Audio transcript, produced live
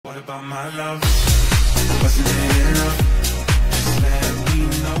about my love. Wasn't it enough? Just let me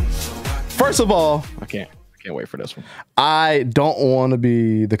know so I can... First of all, I can't wait for this one. I don't want to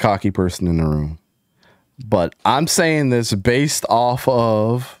be the cocky person in the room, but I'm saying this based off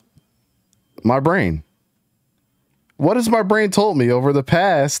of my brain. What has my brain told me over the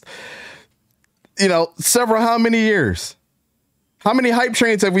past, how many years? How many hype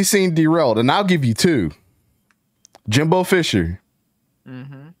trains have we seen derailed? And I'll give you two. Jimbo Fisher.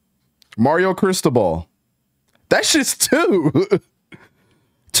 Mm-hmm. Mario Cristobal. That's just two.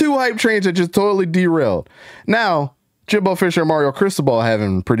 Two hype trains that just totally derailed. Now, Jimbo Fisher and Mario Cristobal are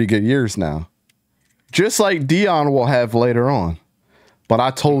having pretty good years now. Just like Dion will have later on. But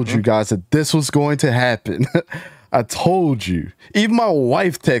I told you guys that this was going to happen. I told you. Even my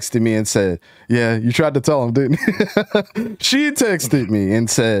wife texted me and said, yeah, you tried to tell him, didn't you? She texted me and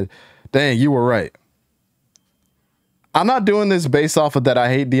said, dang, you were right. I'm not doing this based off of that I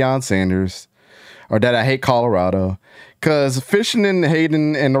hate Deion Sanders or that I hate Colorado, because Fishing and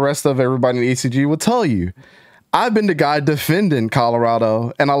Hayden and the rest of everybody in the ECG will tell you, I've been the guy defending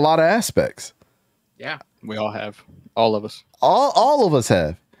Colorado in a lot of aspects. Yeah, we all have. All of us. All of us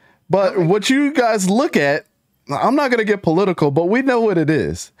have. But what you guys look at, I'm not going to get political, but we know what it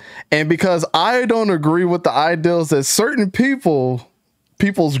is. And because I don't agree with the ideals that certain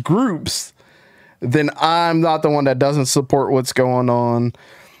people's groups, then I'm not the one that doesn't support what's going on.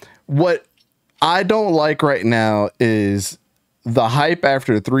 What I don't like right now is the hype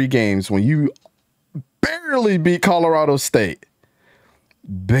after 3 games when you barely beat Colorado State.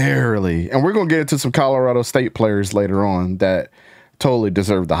 Barely. And we're going to get into some Colorado State players later on that totally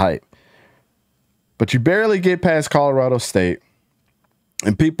deserve the hype. But you barely get past Colorado State,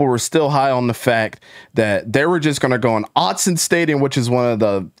 and people were still high on the fact that they were just going to go in Autzen Stadium, which is one of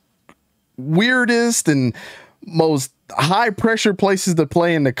the weirdest and most high-pressure places to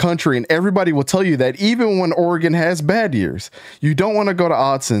play in the country, and everybody will tell you that even when Oregon has bad years, you don't want to go to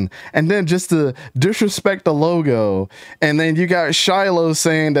Autzen, and then just to disrespect the logo, and then you got Shiloh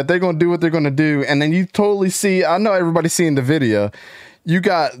saying that they're going to do what they're going to do, and then you totally see, I know everybody's seeing the video, you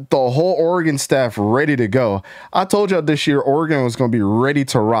got the whole Oregon staff ready to go. I told you this year Oregon was going to be ready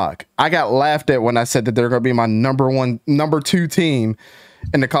to rock. I got laughed at when I said that they're going to be my number 2 team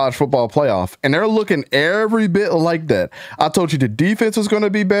in the college football playoff, and they're looking every bit like that. I told you the defense was going to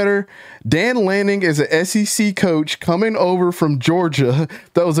be better. Dan Lanning is an SEC coach coming over from Georgia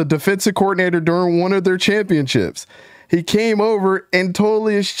that was a defensive coordinator during one of their championships. He came over and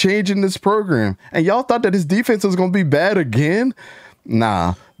totally is changing this program. And y'all thought that his defense was going to be bad again?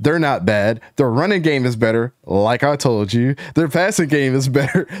 Nah, they're not bad. Their running game is better, like I told you. Their passing game is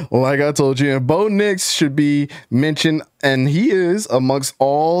better, like I told you. And Bo Nix should be mentioned, and he is amongst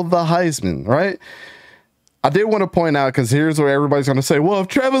all the Heisman, right? I did want to point out, because here's where everybody's going to say, well, if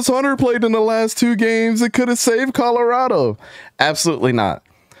Travis Hunter played in the last 2 games, it could have saved Colorado. Absolutely not.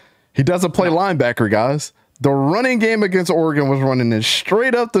 He doesn't play linebacker, guys. The running game against Oregon was running it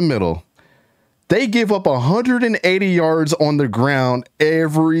straight up the middle. They give up 180 yards on the ground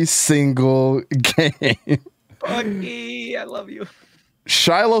every single game. Bucky, I love you.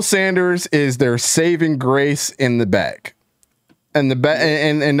 Shiloh Sanders is their saving grace in the back. And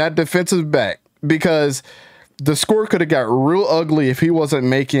that defensive back. Because the score could have got real ugly if he wasn't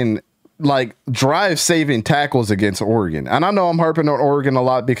making like drive-saving tackles against Oregon. And I know I'm harping on Oregon a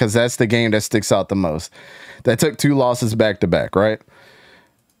lot because that's the game that sticks out the most. That took 2 losses back-to-back, right?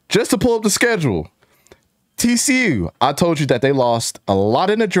 Just to pull up the schedule, TCU, I told you that they lost a lot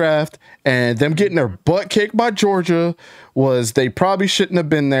in the draft, and them getting their butt kicked by Georgia was they probably shouldn't have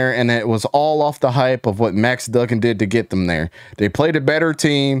been there, and it was all off the hype of what Max Duggan did to get them there. They played a better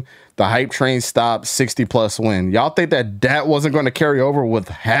team. The hype train stopped, 60-plus win. Y'all think that wasn't going to carry over with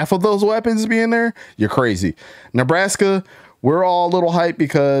half of those weapons being there? You're crazy. Nebraska, we're all a little hyped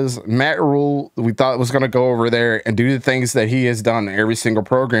because Matt Rule, we thought was going to go over there and do the things that he has done in every single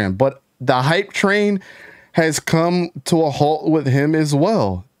program. But the hype train has come to a halt with him as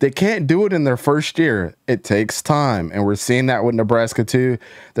well. They can't do it in their first year. It takes time. And we're seeing that with Nebraska too.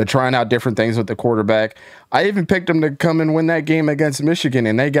 They're trying out different things with the quarterback. I even picked them to come and win that game against Michigan,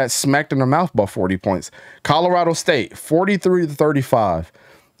 and they got smacked in the mouth by 40 points. Colorado State, 43-35.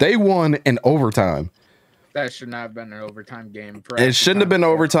 They won in overtime. That should not have been an overtime game. It shouldn't have been an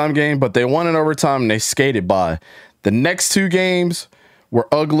overtime game, but they won in overtime and they skated by. The next 2 games were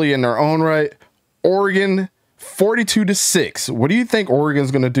ugly in their own right. Oregon, 42-6. What do you think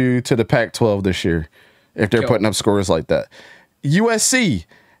Oregon's going to do to the Pac-12 this year if they're putting up scores like that? USC,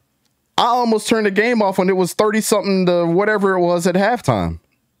 I almost turned the game off when it was 30-something to whatever it was at halftime.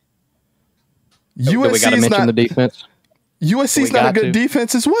 We got to mention the defense. USC's We not a got good to.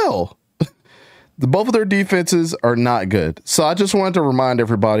 defense as well. Both of their defenses are not good. So I just wanted to remind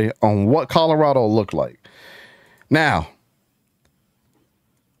everybody on what Colorado looked like. Now,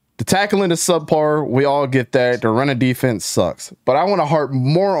 the tackling is subpar. We all get that. The running defense sucks. But I want to harp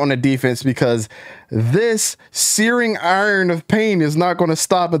more on the defense because this searing iron of pain is not going to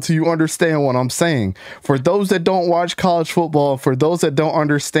stop until you understand what I'm saying. For those that don't watch college football, for those that don't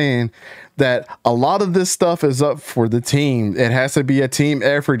understand that a lot of this stuff is up for the team. It has to be a team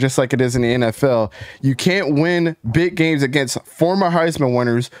effort just like it is in the NFL. You can't win big games against former Heisman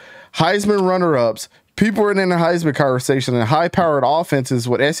winners, Heisman runner-ups, people are in the Heisman conversation, and high-powered offenses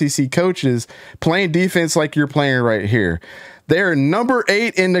with SEC coaches playing defense like you're playing right here. They're number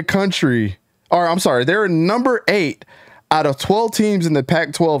 8 in the country. Or, I'm sorry, they're number 8 out of 12 teams in the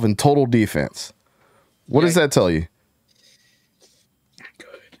Pac-12 in total defense. What does that tell you?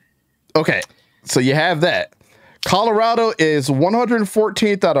 Okay, so you have that. Colorado is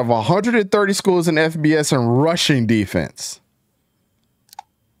 114th out of 130 schools in FBS in rushing defense.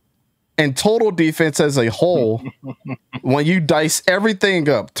 And total defense as a whole, when you dice everything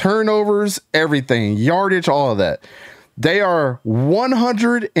up, turnovers, everything, yardage, all of that, they are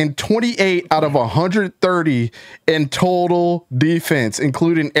 128 out of 130 in total defense,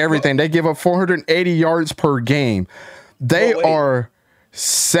 including everything. They give up 480 yards per game. They are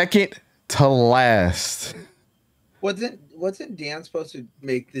second to last. Wasn't Dan supposed to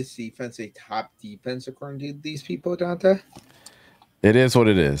make this defense a top defense according to these people, Dante? It is what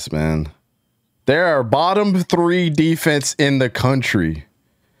it is, man. There are bottom 3 defense in the country.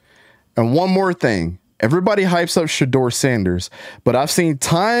 And one more thing. Everybody hypes up Shedeur Sanders, but I've seen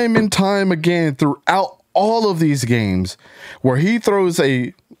time and time again throughout all of these games where he throws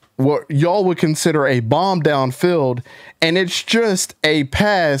what y'all would consider a bomb downfield, and it's just a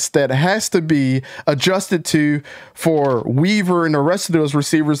pass that has to be adjusted to for Weaver and the rest of those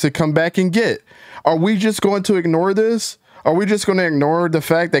receivers to come back and get. Are we just going to ignore this? Are we just going to ignore the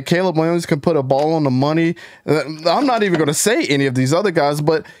fact that Caleb Williams can put a ball on the money? I'm not even going to say any of these other guys,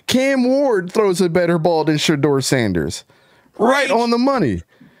 but Cam Ward throws a better ball than Shedeur Sanders. Right on the money.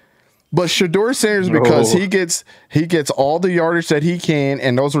 But Shedeur Sanders, because he gets all the yardage that he can,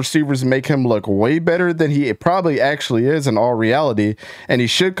 and those receivers make him look way better than he probably actually is in all reality, and he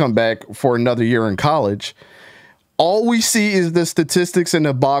should come back for another year in college. All we see is the statistics and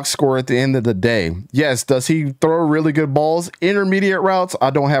the box score at the end of the day. Yes, does he throw really good balls? Intermediate routes, I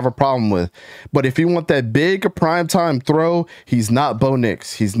don't have a problem with. But if you want that big primetime throw, he's not Bo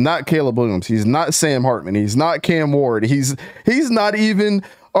Nix. He's not Caleb Williams. He's not Sam Hartman. He's not Cam Ward. He's not even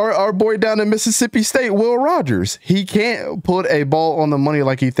our boy down in Mississippi State, Will Rogers. He can't put a ball on the money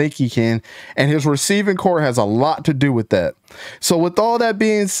like you think he can, and his receiving core has a lot to do with that. So with all that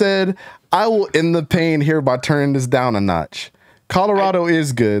being said, I will end the pain here by turning this down a notch. Colorado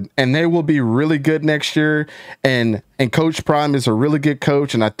is good, and they will be really good next year. And Coach Prime is a really good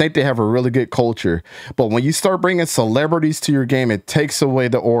coach, and I think they have a really good culture. But when you start bringing celebrities to your game, it takes away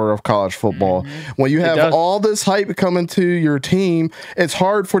the aura of college football. When you have all this hype coming to your team, it's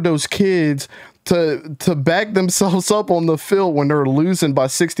hard for those kids to back themselves up on the field when they're losing by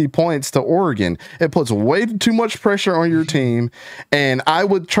 60 points to Oregon. It puts way too much pressure on your team, and I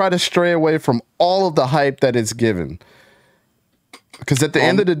would try to stray away from all of the hype that it's given. Because at the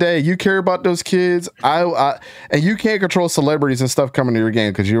end of the day, you care about those kids. And you can't control celebrities and stuff coming to your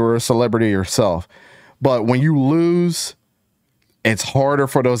game because you're a celebrity yourself. But when you lose, it's harder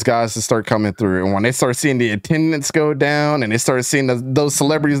for those guys to start coming through. And when they start seeing the attendance go down and they start seeing those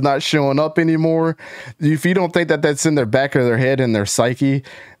celebrities not showing up anymore, if you don't think that that's in their back of their head and their psyche,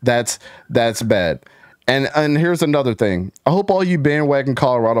 that's bad. And here's another thing. I hope all you bandwagon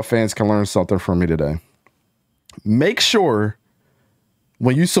Colorado fans can learn something from me today. Make sure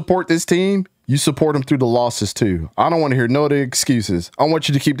when you support this team, you support them through the losses too. I don't want to hear no other excuses. I want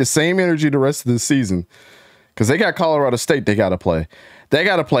you to keep the same energy the rest of the season because they got Colorado State they got to play. They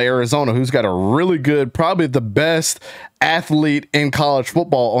got to play Arizona, who's got a really good, probably the best athlete in college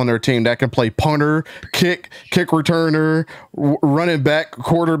football on their team that can play punter, kick returner, running back,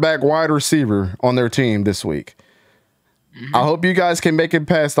 quarterback, wide receiver on their team this week. I hope you guys can make it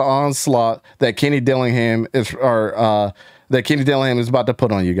past the onslaught that Kenny Dillingham is about to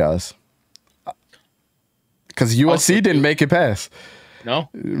put on you guys. Because USC didn't make it past. No,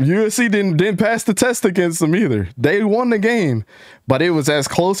 USC didn't pass the test against them either. They won the game, but it was as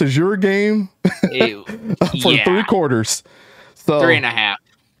close as your game for 3 quarters. So 3.5.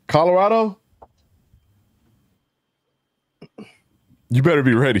 Colorado, you better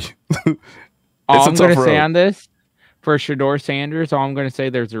be ready. All I'm going to say on this, For Shador Sanders, all I'm going to say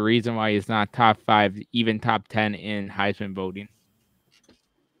there's a reason why he's not top 5, even top 10 in Heisman voting.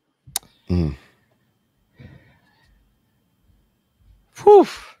 Mm. Whew.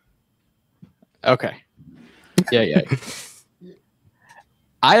 Okay. Yeah.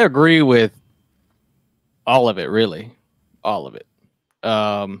 I agree with all of it, really. All of it.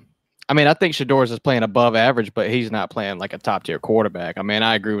 I mean, I think Shador's is playing above average, but he's not playing like a top tier quarterback. I mean,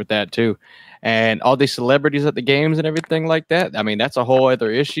 I agree with that too. And all these celebrities at the games and everything like that. I mean, that's a whole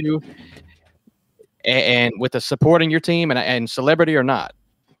other issue. And with the supporting your team and celebrity or not,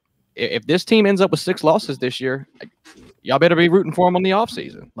 if this team ends up with 6 losses this year, y'all better be rooting for them on the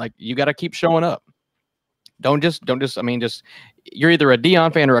offseason. Like, you got to keep showing up. Don't just. I mean, just you're either a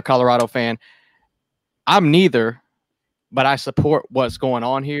Deion fan or a Colorado fan. I'm neither. But I support what's going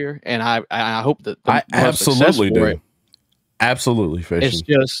on here, and I hope that I absolutely do. Absolutely, Fishing.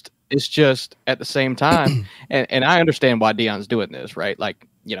 It's just at the same time, and I understand why Deion's doing this, right? Like,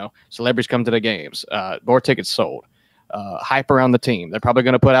 you know, celebrities come to the games, more tickets sold, hype around the team. They're probably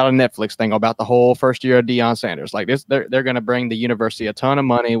going to put out a Netflix thing about the whole first year of Deion Sanders. Like this, they're going to bring the university a ton of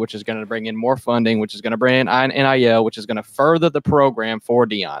money, which is going to bring in more funding, which is going to bring in NIL, which is going to further the program for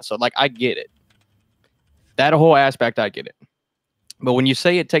Deion. So, like, I get it. That whole aspect, I get it. But when you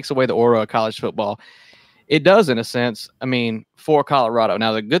say it takes away the aura of college football, it does in a sense. I mean, for Colorado.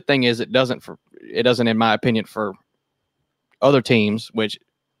 Now, the good thing is it doesn't, in my opinion, for other teams, which,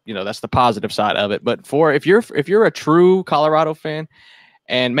 you know, that's the positive side of it. But if you're a true Colorado fan,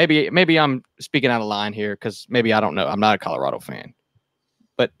 and maybe I'm speaking out of line here because maybe I don't know. I'm not a Colorado fan.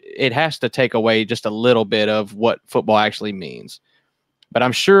 But it has to take away just a little bit of what football actually means. But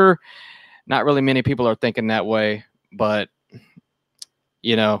I'm sure not really many people are thinking that way, but,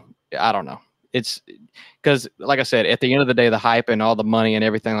 you know, I don't know. It's because, like I said, at the end of the day, the hype and all the money and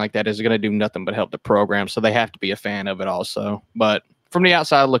everything like that is going to do nothing but help the program. So they have to be a fan of it also. But from the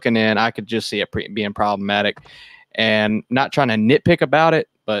outside looking in, I could just see it being problematic and not trying to nitpick about it,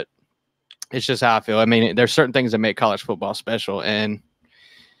 but it's just how I feel. I mean, there's certain things that make college football special, and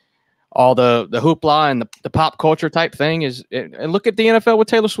all the hoopla and the pop culture type thing is, and look at the NFL with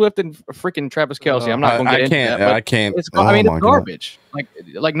Taylor Swift and freaking Travis Kelce. I'm not going to get into that. But I can't. I mean, it's garbage.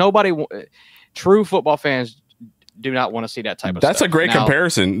 Like nobody, true football fans do not want to see that type of stuff. That's a great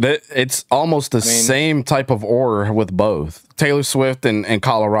comparison. It's almost the same type of aura with both Taylor Swift and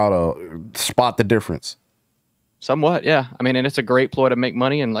Colorado. Spot the difference. Somewhat, yeah. I mean, and it's a great ploy to make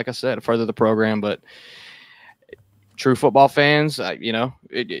money, and like I said, further the program, but true football fans, you know,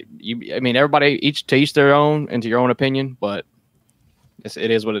 I mean, everybody each their own and to your own opinion, but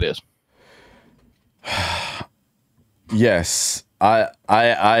it is what it is. Yes,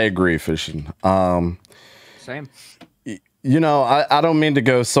 I agree, Fishing. Same. You know, I don't mean to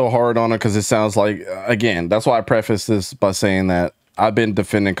go so hard on it because it sounds like, again, that's why I preface this by saying that I've been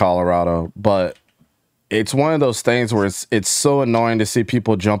defending Colorado, but it's one of those things where it's so annoying to see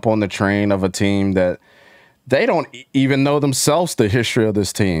people jump on the train of a team that they don't even know themselves the history of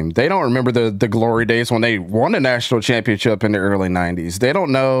this team. They don't remember the glory days when they won a national championship in the early 90s. They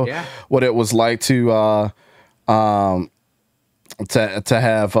don't know what it was like to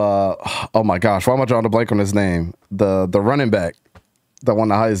have oh my gosh, why am I drawing a blank on his name? The running back that won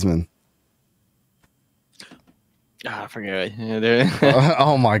the Heisman. I forget.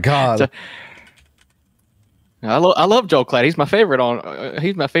 Oh my God. I love Joe Klatt. He's my favorite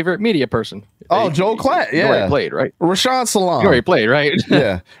he's my favorite media person. Oh, Joe Klatt, yeah. He already played, right? Rashawn Salam. He already played, right?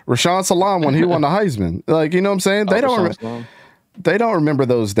 Yeah. Rashawn Salam when he won the Heisman. Like, you know what I'm saying? They don't remember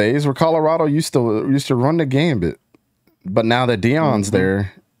those days where Colorado used to run the gambit. But now that Deion's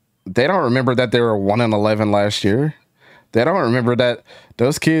there, they don't remember that they were 1-11 last year. They don't remember that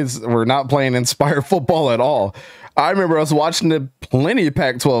those kids were not playing inspired football at all. I remember us watching the plenty of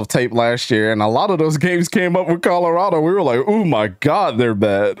Pac-12 tape last year, and a lot of those games came up with Colorado. We were like, "Oh my God, they're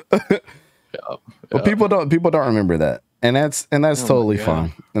bad." But people don't remember that, and that's totally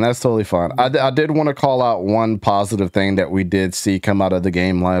fine. And that's totally fine. I did want to call out one positive thing that we did see come out of the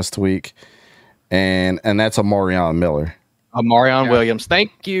game last week, and that's Amarion Miller. Amarion Williams.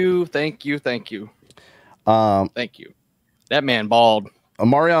 Thank you. Thank you. That man balled.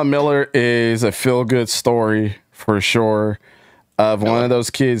 Amarion Miller is a feel-good story for sure, of one of those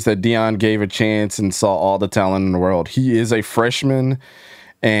kids that Deion gave a chance and saw all the talent in the world. He is a freshman,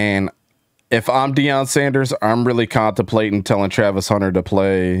 and if I'm Deion Sanders, I'm really contemplating telling Travis Hunter to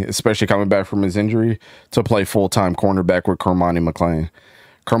play, especially coming back from his injury, to play full-time cornerback with Cormani McClain.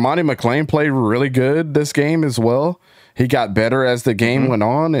 Cormani McClain played really good this game as well. He got better as the game went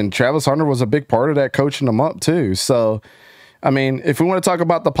on, and Travis Hunter was a big part of that, coaching him up too. So, I mean, if we want to talk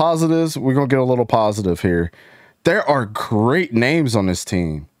about the positives, we're going to get a little positive here. there are great names on this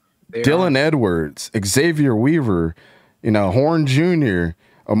team. Dylan Edwards, Xavier Weaver, Horn Jr.,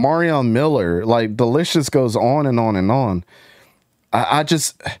 Amarion Miller. Like, the list just goes on and on and on. I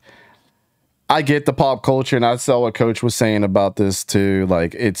get the pop culture, and I saw what Coach was saying about this too.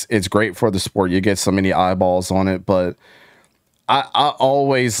 Like, it's great for the sport. You get so many eyeballs on it, but I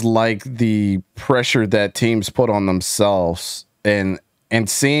always like the pressure that teams put on themselves, and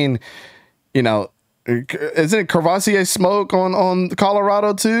seeing, isn't it Cavassier Smoke on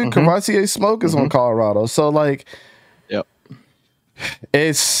Colorado too? Mm-hmm. Cavassier Smoke is on Colorado, so like, yep,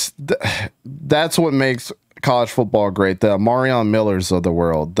 that's what makes college football great. The Marion Millers of the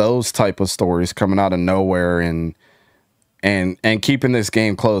world, those type of stories coming out of nowhere and keeping this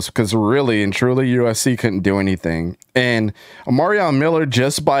game close, because really and truly USC couldn't do anything. And Marion Miller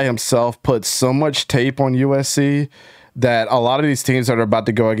just by himself put so much tape on USC that a lot of these teams that are about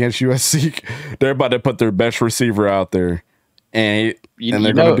to go against USC, they're about to put their best receiver out there, and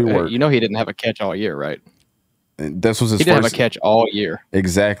they're going to do work. He didn't have a catch all year, right? This was his He didn't have a catch all year.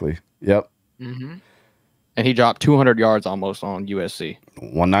 Exactly. Yep. Mm-hmm. And he dropped 200 yards almost on USC.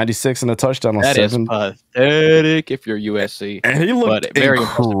 196 and a touchdown on that 7. That is pathetic if you're USC. And he looked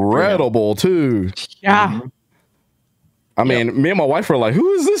incredible too. Yeah. Mm-hmm. I mean, me and my wife were like,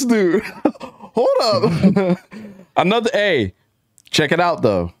 who is this dude? Hold up. Check it out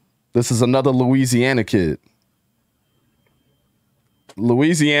though. This is another Louisiana kid.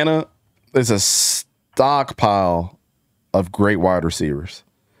 Louisiana is a stockpile of great wide receivers.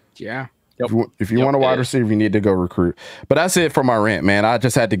 Yeah. If you want a wide receiver, you need to go recruit. But that's it for my rant, man. I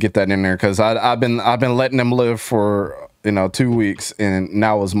just had to get that in there because I've been letting them live for 2 weeks, and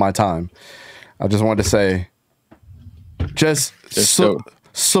now was my time. I just wanted to say,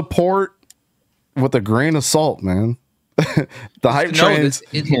 support with a grain of salt, man. The hype trains.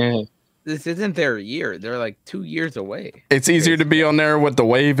 This isn't their year. They're like 2 years away. It's easier to be on there when the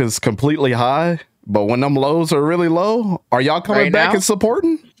wave is completely high, but when them lows are really low, are y'all coming back and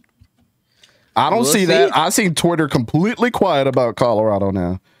supporting? I don't see that. I see Twitter completely quiet about Colorado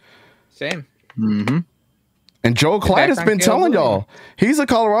now. Same. Mm-hmm. And Joe Clyde has been telling y'all, he's a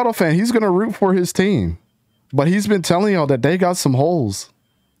Colorado fan. He's going to root for his team. But he's been telling y'all that they got some holes.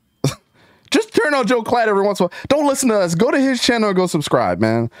 Just turn on Joe Clyde every once in a while. Don't listen to us. Go to his channel and go subscribe,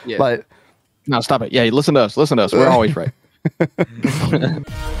 man. Yeah. No, stop it. Yeah, listen to us. We're always right.